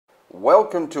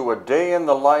Welcome to a day in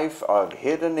the life of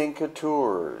Hidden Inca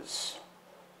Tours.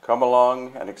 Come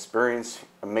along and experience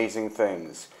amazing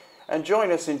things. And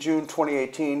join us in June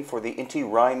 2018 for the Inti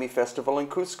Raymi Festival in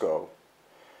Cusco.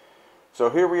 So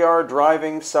here we are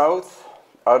driving south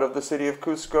out of the city of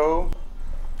Cusco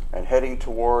and heading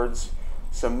towards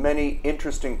many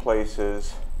interesting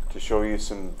places to show you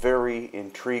some very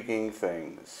intriguing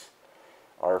things.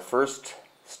 Our first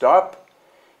stop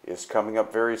is coming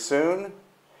up very soon.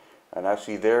 And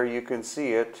actually there you can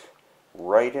see it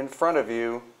right in front of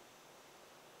you.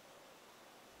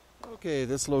 Okay,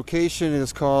 this location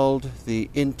is called the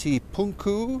Inti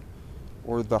Punku,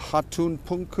 or the Hatun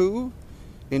Punku.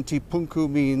 Inti Punku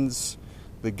means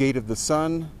the gate of the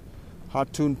sun.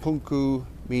 Hatun Punku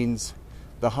means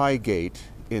the high gate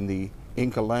in the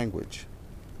Inca language.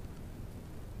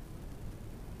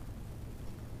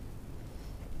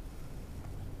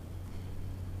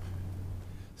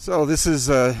 So this is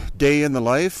a day in the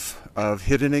life of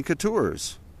Hidden Inca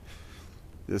Tours.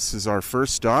 This is our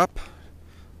first stop.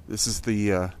 This is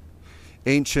the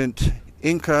ancient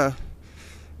Inca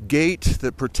gate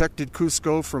that protected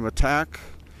Cusco from attack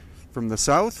from the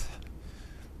south.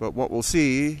 But what we'll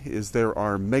see is there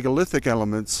are megalithic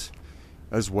elements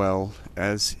as well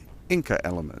as Inca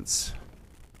elements.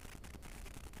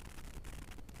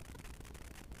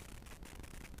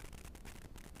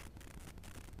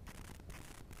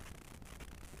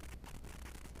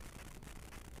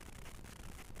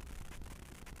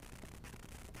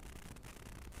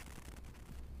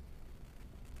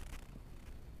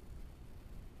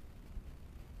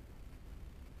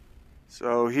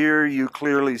 So here you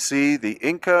clearly see the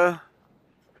Inca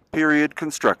period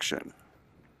construction.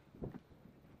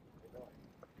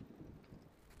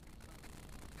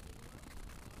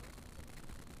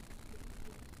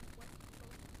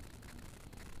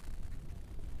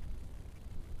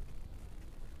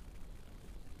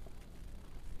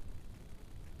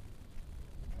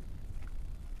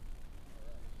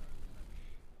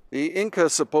 The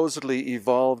Inca supposedly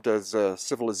evolved as a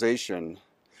civilization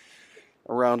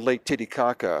around Lake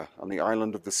Titicaca on the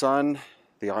island of the sun,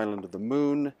 the island of the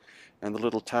moon, and the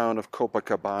little town of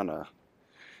Copacabana.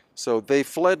 So they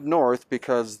fled north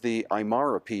because the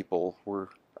Aymara people were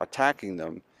attacking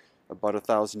them about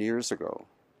 1,000 years ago.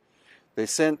 They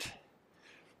sent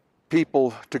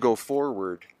people to go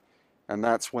forward, and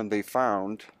that's when they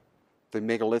found the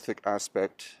megalithic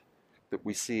aspect that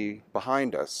we see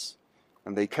behind us.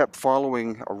 And they kept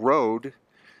following a road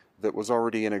that was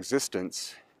already in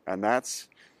existence. And that's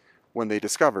when they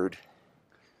discovered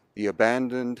the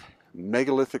abandoned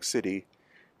megalithic city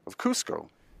of Cusco.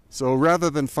 So rather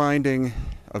than finding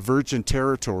a virgin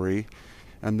territory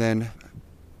and then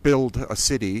build a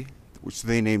city, which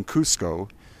they named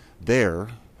Cusco, there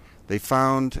they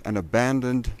found an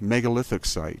abandoned megalithic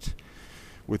site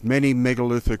with many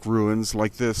megalithic ruins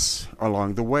like this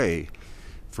along the way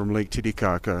from Lake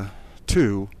Titicaca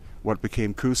to what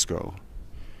became Cusco.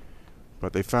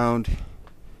 But they found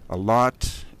a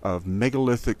lot of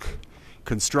megalithic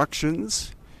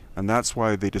constructions, and that's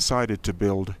why they decided to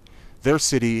build their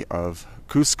city of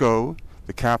Cusco,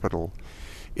 the capital,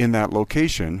 in that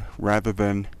location rather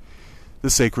than the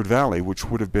Sacred Valley, which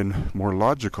would have been more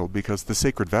logical because the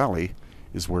Sacred Valley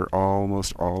is where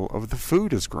almost all of the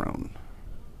food is grown.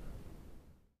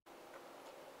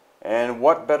 And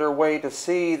what better way to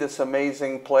see this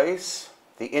amazing place,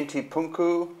 the Inti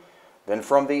Punku, than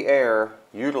from the air,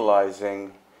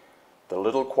 utilizing the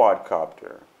little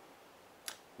quadcopter,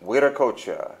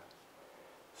 Wiracocha.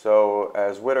 So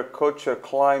as Wiracocha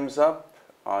climbs up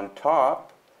on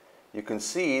top, you can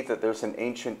see that there's an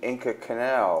ancient Inca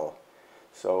canal.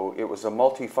 So it was a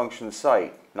multifunction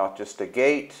site, not just a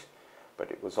gate, but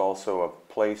it was also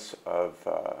a place of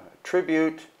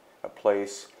tribute, a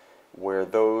place where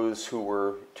those who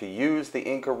were to use the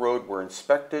Inca road were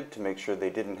inspected to make sure they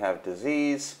didn't have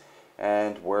disease,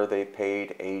 and where they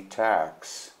paid a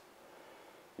tax.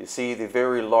 You see the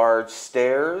very large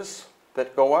stairs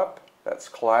that go up? That's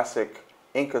classic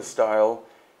Inca style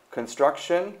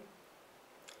construction.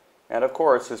 And of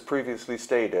course, as previously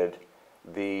stated,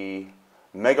 the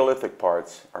megalithic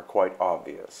parts are quite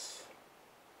obvious.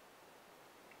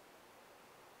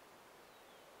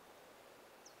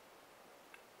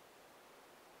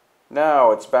 Now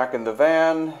it's back in the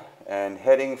van and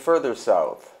heading further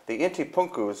south. The Inti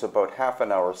Punku is about half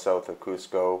an hour south of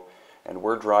Cusco, and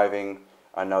we're driving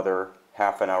another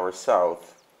half an hour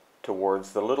south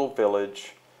towards the little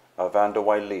village of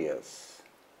Andahuaylias.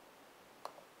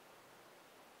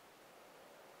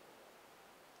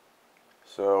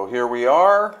 So here we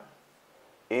are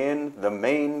in the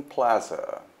main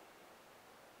plaza.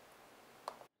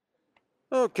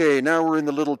 Okay, now we're in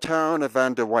the little town of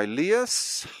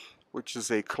Andahuaylas, which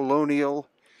is a colonial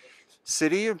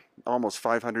city, almost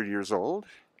 500 years old.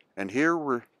 And here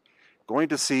we're going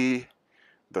to see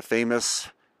the famous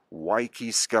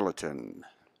Waikiki skeleton.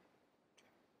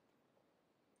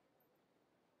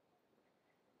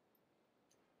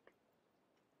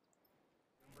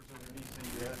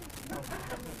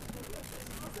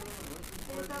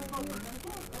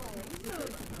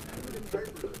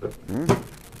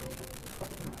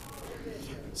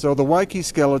 So the Waikiki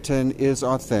skeleton is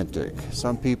authentic.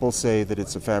 Some people say that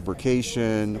it's a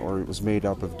fabrication or it was made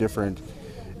up of different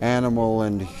animal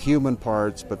and human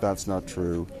parts, but that's not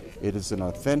true. It is an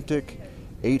authentic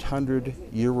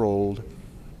 800-year-old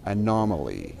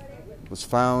anomaly. It was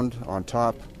found on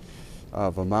top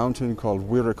of a mountain called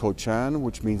Wirikochan,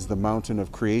 which means the mountain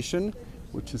of creation,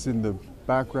 which is in the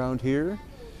background here,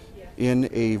 in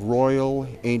a royal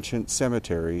ancient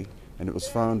cemetery, and it was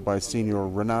found by Senor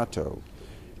Renato.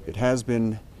 It has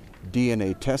been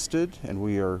DNA tested, and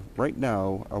we are right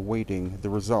now awaiting the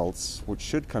results, which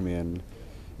should come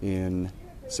in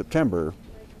September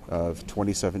of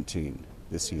 2017,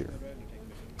 this year.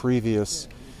 Previous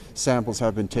samples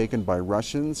have been taken by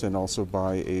Russians and also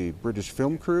by a British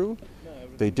film crew.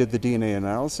 They did the DNA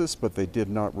analysis, but they did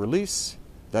not release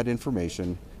that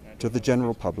information to the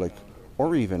general public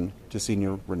or even to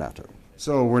Senor Renato.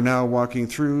 So we're now walking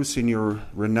through Senor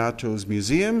Renato's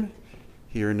museum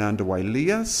here in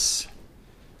Andahuaylas,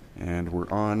 and we're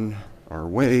on our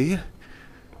way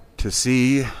to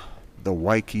see the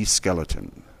Waikiki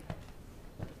skeleton.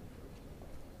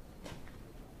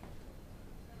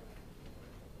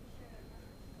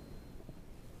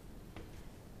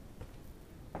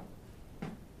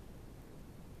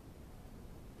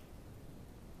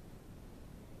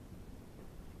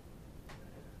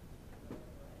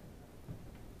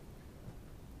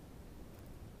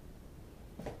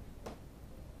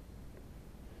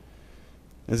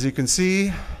 As you can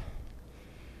see,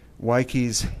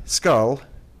 Waikiki's skull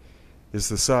is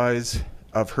the size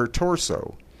of her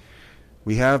torso.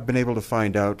 We have been able to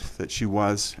find out that she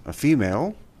was a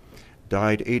female,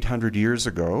 died 800 years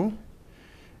ago,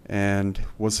 and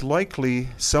was likely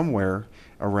somewhere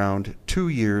around 2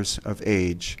 years of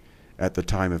age at the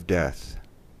time of death.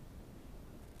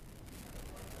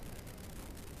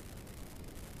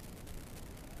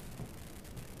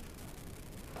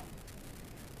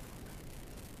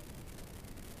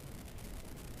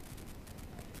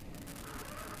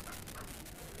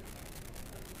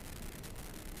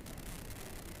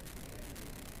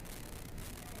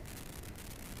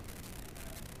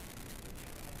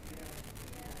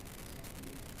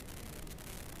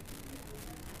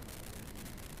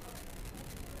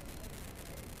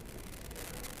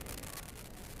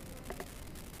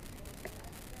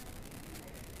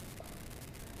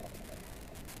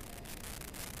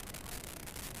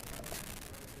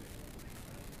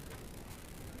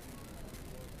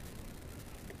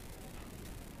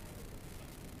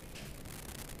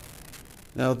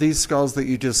 Now, these skulls that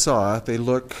you just saw, they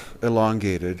look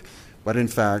elongated, but in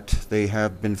fact, they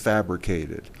have been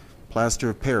fabricated. Plaster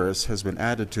of Paris has been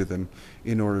added to them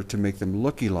in order to make them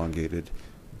look elongated,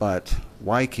 but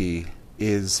Waikiki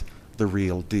is the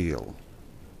real deal.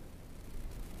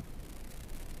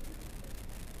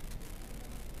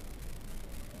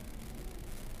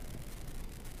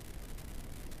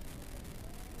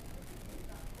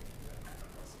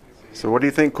 So what do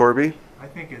you think, Corby? I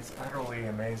think it's utterly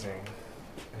amazing.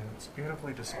 And it's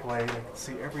beautifully displayed. I can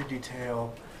see every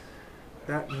detail.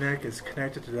 That neck is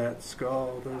connected to that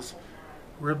skull. Those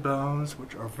rib bones,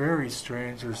 which are very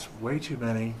strange. There's way too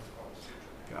many.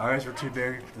 The eyes are too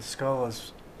big. The skull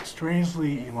is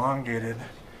strangely elongated.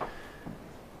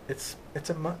 It's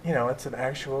an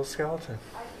actual skeleton.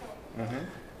 Mm-hmm.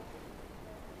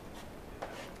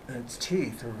 And its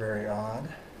teeth are very odd.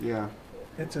 Yeah.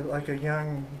 It's like a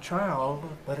young child,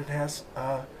 but it has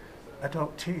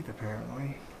adult teeth,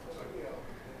 apparently.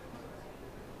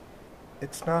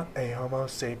 It's not a Homo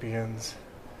sapiens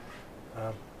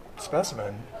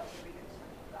specimen.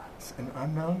 It's an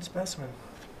unknown specimen.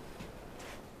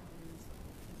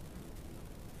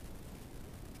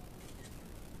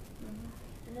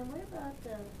 And then what about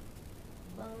the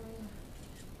bone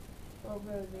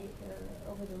over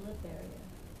the lip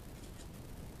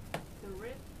area? The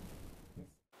rib?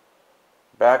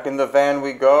 Back in the van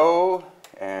we go,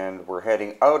 and we're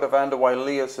heading out of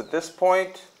Andahuaylas at this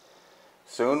point.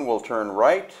 Soon we'll turn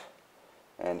right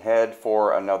and head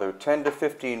for another 10 to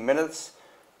 15 minutes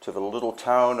to the little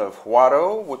town of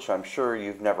Huaro, which I'm sure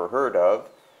you've never heard of.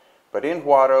 But in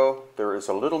Huaro, there is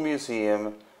a little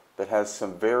museum that has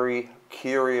some very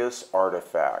curious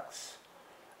artifacts.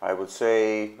 I would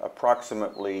say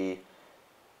approximately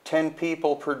 10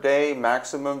 people per day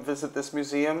maximum visit this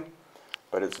museum,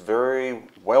 but it's very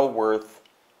well worth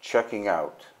checking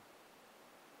out.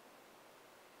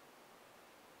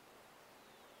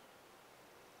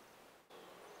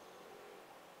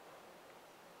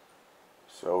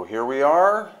 So here we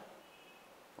are,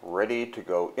 ready to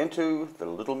go into the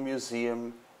little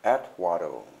museum at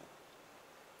Wado.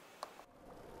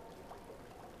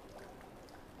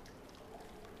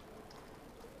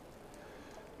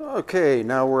 Okay,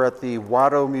 now we're at the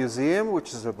Wado Museum,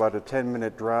 which is about a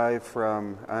 10-minute drive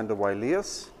from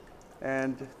Andahuaylas,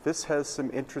 and this has some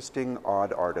interesting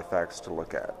odd artifacts to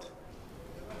look at.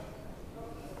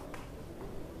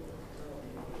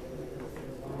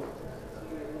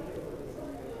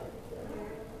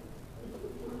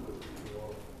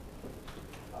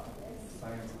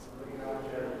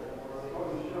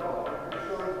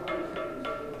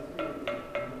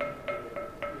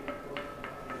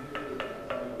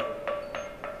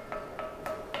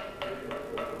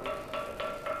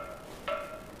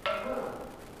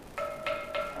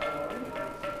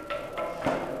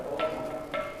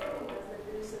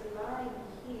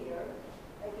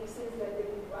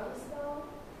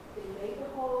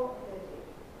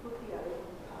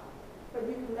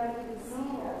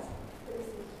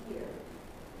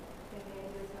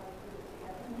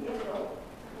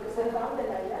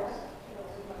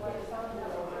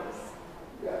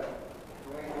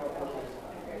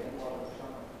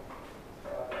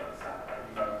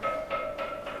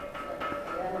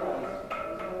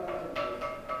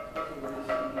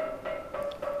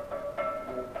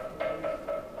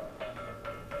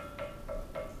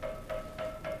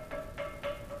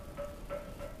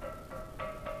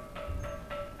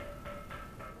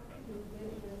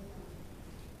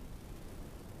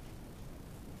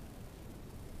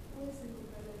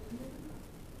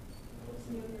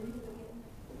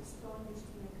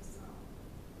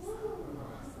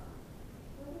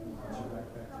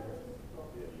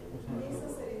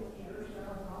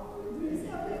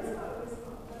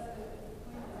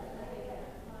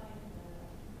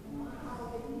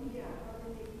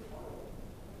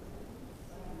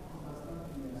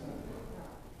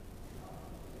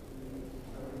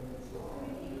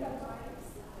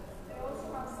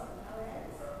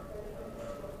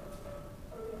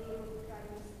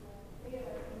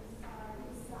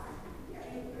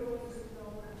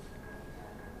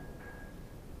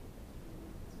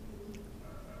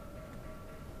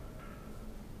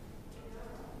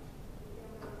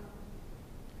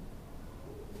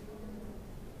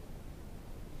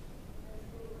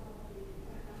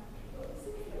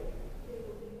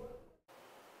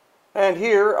 And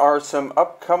here are some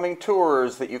upcoming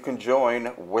tours that you can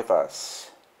join with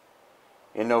us.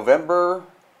 In November,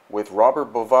 with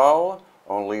Robert Boval,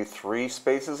 only 3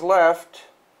 spaces left.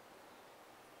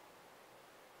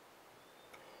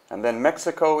 And then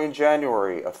Mexico in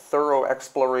January, a thorough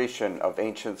exploration of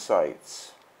ancient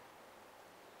sites.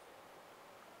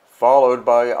 Followed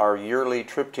by our yearly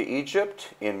trip to Egypt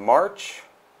in March.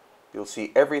 You'll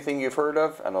see everything you've heard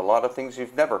of and a lot of things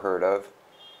you've never heard of.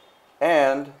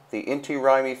 And the Inti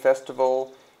Raymi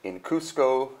Festival in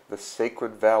Cusco, the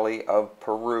Sacred Valley of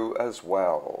Peru as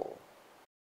well.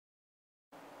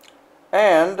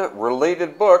 And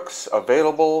related books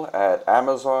available at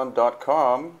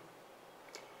Amazon.com.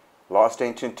 Lost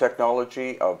Ancient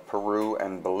Technology of Peru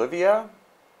and Bolivia,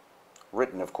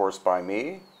 written of course by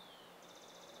me.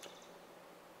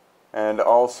 And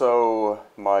also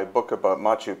my book about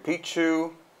Machu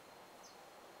Picchu,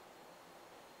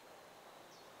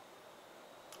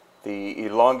 The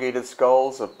Elongated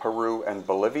Skulls of Peru and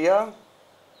Bolivia,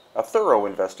 a thorough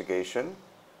investigation,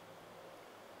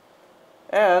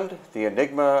 and The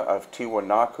Enigma of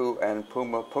Tiwanaku and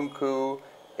Pumapunku,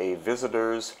 a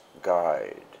visitor's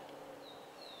guide.